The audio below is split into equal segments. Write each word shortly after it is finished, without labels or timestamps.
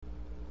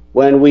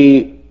When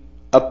we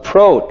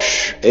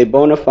approach a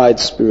bona fide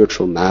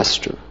spiritual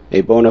master,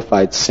 a bona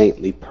fide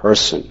saintly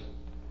person,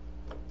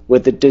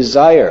 with the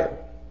desire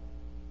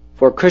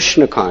for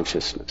Krishna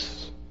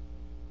consciousness,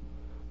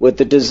 with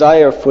the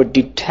desire for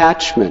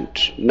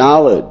detachment,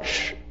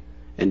 knowledge,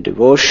 and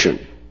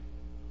devotion,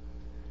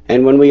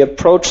 and when we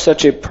approach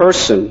such a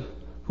person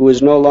who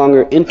is no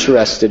longer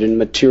interested in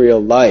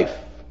material life,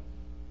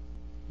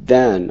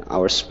 then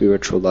our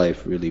spiritual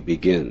life really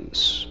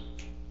begins.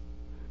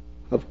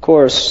 Of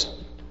course,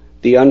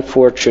 the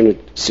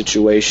unfortunate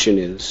situation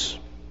is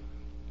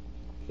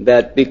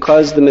that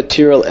because the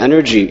material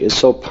energy is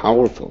so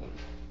powerful,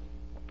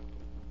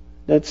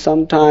 that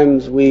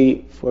sometimes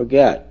we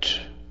forget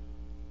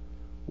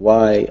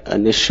why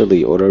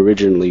initially or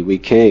originally we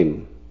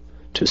came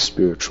to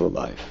spiritual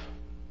life.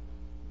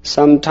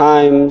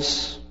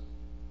 Sometimes,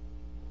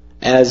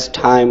 as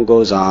time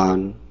goes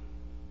on,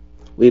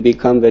 we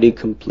become very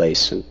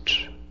complacent.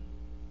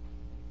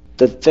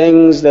 The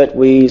things that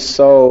we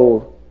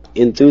so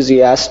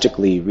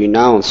enthusiastically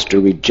renounced or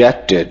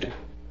rejected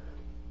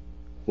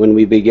when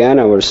we began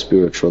our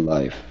spiritual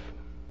life,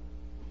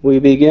 we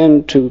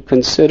begin to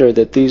consider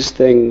that these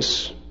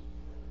things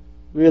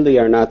really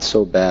are not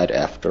so bad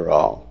after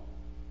all.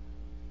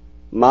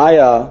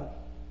 Maya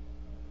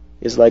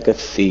is like a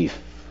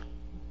thief.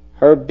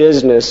 Her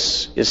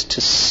business is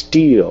to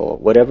steal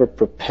whatever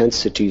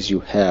propensities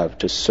you have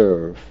to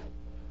serve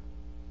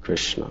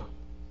Krishna.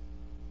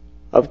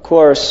 Of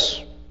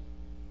course,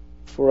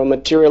 for a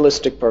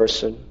materialistic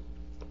person,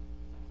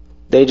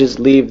 they just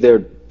leave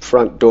their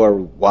front door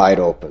wide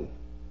open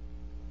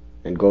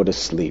and go to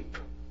sleep.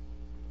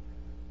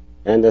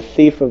 And the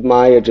thief of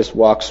Maya just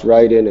walks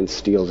right in and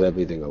steals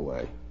everything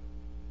away.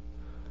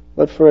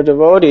 But for a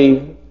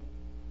devotee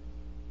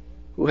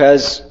who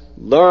has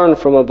learned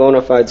from a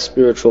bona fide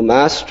spiritual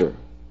master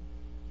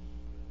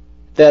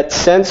that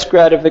sense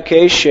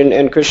gratification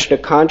and Krishna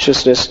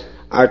consciousness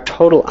are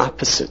total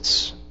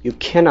opposites. You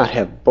cannot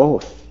have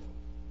both.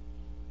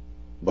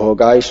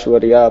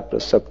 Bhogaishwarya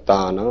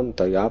prasaktanam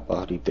taya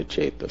parita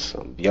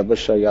chetasam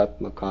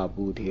vyavashayatmaka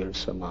buddhir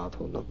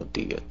samadho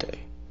navadiyate.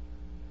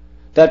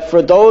 That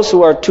for those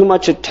who are too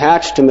much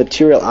attached to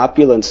material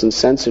opulence and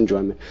sense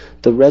enjoyment,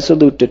 the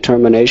resolute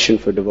determination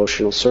for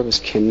devotional service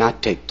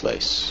cannot take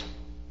place.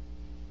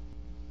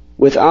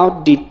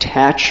 Without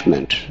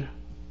detachment,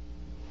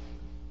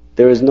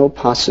 there is no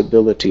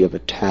possibility of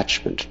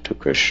attachment to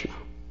Krishna.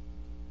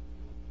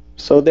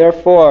 So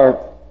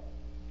therefore,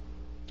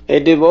 a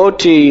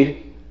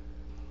devotee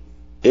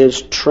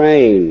is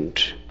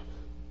trained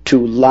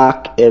to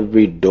lock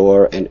every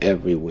door and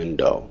every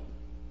window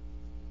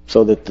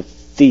so that the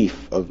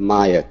thief of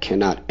Maya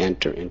cannot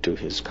enter into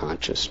his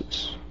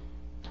consciousness.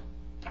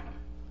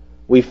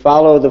 We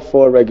follow the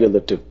four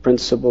regulative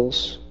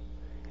principles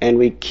and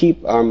we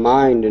keep our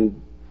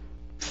mind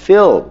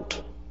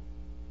filled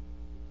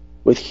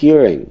with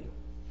hearing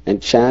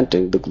and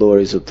chanting the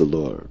glories of the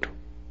Lord.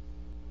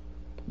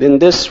 In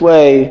this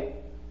way,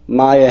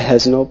 Maya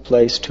has no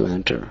place to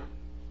enter.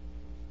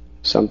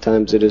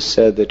 Sometimes it is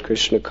said that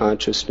Krishna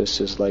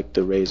consciousness is like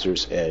the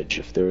razor's edge.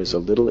 If there is a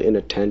little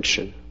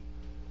inattention,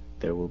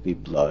 there will be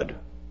blood.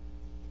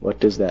 What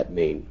does that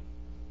mean?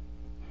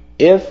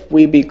 If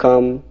we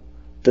become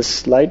the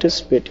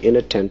slightest bit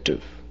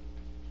inattentive,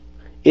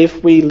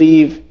 if we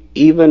leave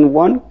even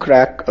one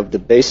crack of the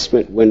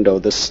basement window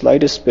the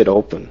slightest bit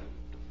open,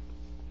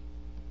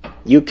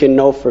 you can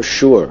know for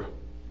sure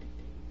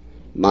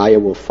Maya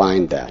will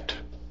find that.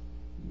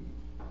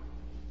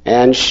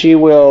 And she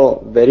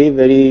will very,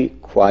 very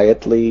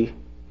quietly,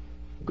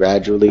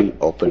 gradually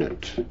open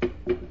it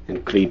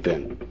and creep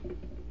in.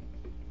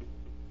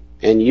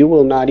 And you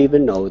will not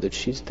even know that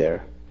she's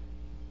there.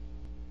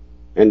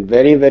 And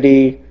very,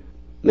 very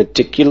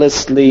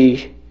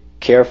meticulously,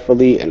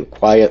 carefully, and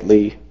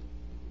quietly,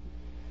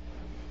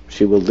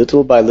 she will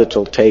little by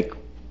little take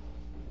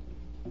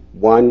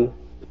one,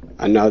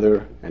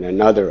 another, and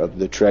another of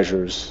the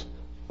treasures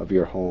of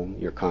your home,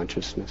 your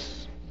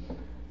consciousness.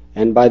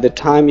 And by the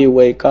time you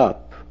wake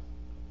up,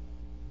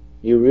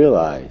 you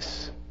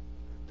realize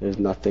there's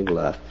nothing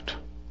left.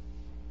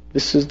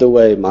 This is the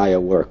way Maya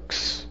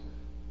works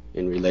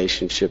in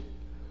relationship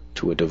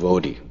to a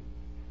devotee.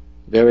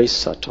 Very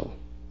subtle.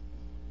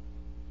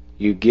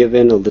 You give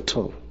in a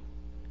little,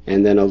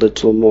 and then a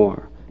little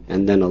more,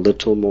 and then a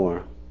little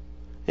more.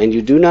 And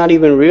you do not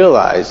even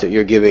realize that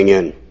you're giving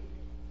in.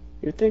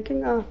 You're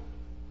thinking,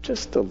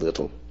 just a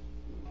little.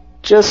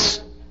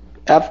 Just,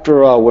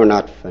 after all, we're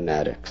not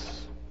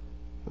fanatics.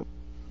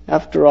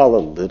 After all, a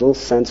little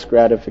sense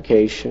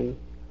gratification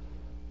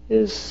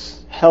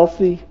is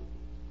healthy.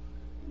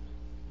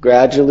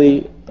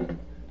 Gradually,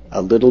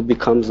 a little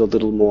becomes a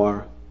little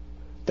more.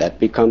 That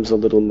becomes a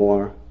little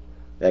more.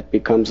 That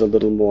becomes a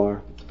little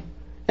more.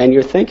 And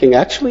you're thinking,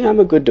 actually, I'm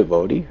a good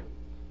devotee.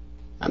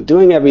 I'm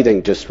doing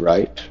everything just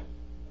right.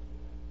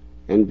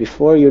 And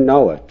before you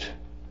know it,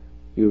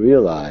 you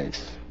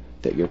realize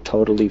that you're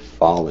totally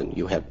fallen.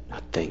 You have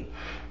nothing.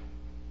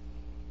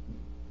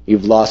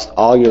 You've lost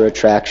all your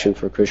attraction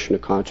for Krishna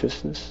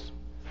consciousness.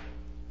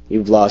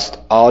 You've lost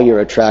all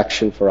your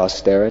attraction for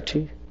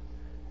austerity.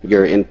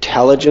 Your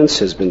intelligence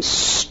has been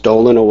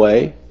stolen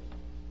away.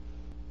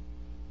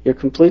 You're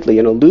completely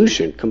an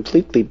illusion,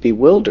 completely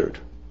bewildered.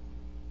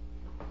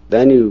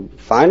 Then you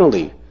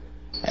finally,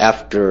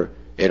 after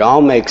it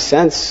all makes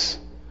sense,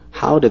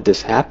 how did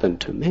this happen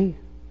to me?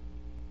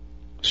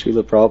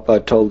 Srila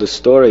Prabhupada told a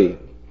story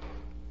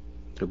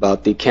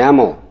about the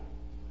camel.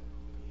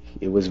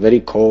 It was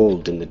very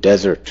cold in the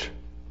desert,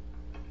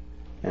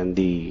 and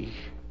the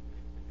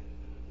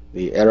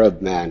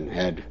Arab man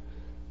had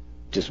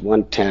just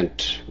one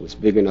tent. It was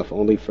big enough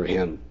only for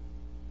him.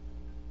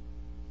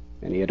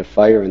 And he had a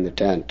fire in the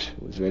tent.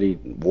 It was very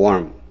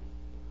warm.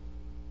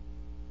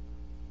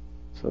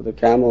 So the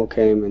camel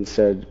came and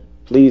said,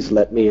 "Please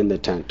let me in the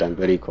tent. I'm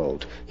very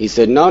cold." He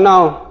said,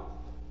 No.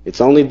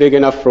 It's only big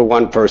enough for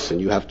one person.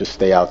 You have to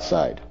stay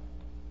outside."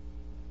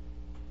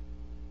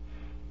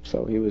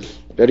 So he was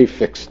very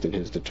fixed in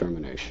his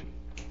determination.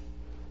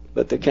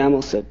 But the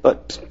camel said,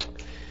 "But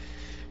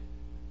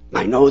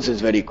my nose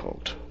is very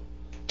cold.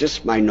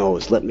 Just my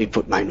nose. Let me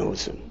put my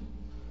nose in."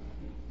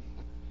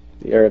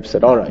 The Arab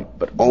said, "All right,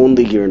 but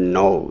only your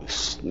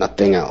nose,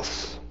 nothing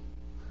else."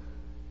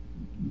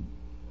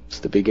 It's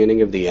the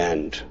beginning of the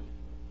end.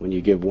 When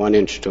you give 1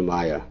 inch to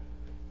Maya,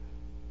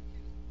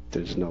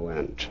 there's no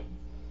end.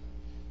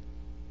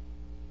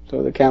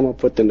 So the camel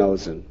put the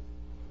nose in.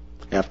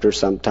 After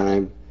some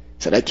time,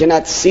 he said, "I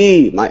cannot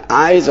see. My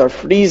eyes are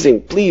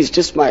freezing. Please,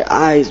 just my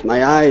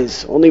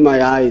eyes, only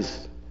my eyes."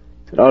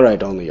 He said, "All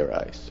right, only your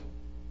eyes."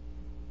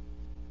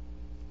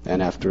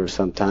 And after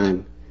some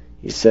time,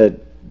 he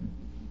said,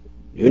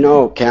 "You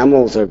know,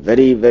 camels are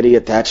very, very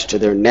attached to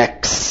their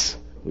necks.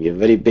 We have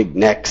very big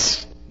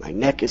necks. My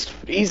neck is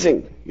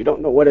freezing. You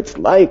don't know what it's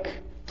like.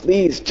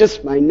 Please,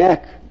 just my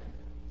neck."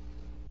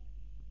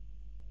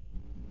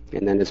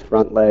 And then his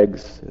front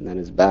legs, and then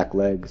his back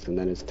legs, and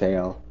then his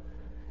tail.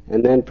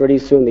 And then pretty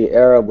soon the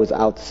Arab was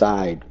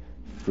outside,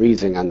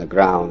 freezing on the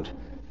ground,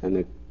 and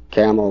the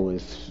camel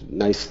was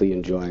nicely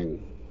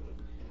enjoying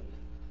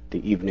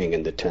the evening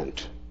in the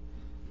tent.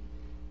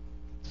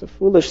 It's a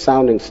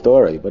foolish-sounding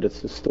story, but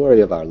it's the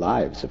story of our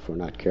lives if we're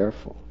not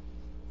careful.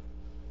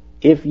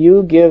 If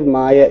you give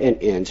Maya 1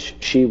 inch,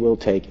 she will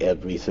take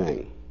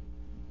everything.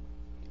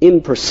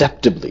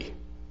 Imperceptibly.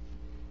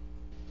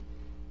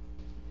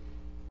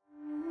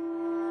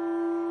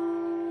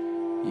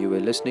 You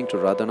were listening to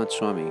Radhanath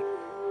Swami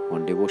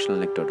on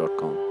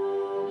devotionalnectar.com.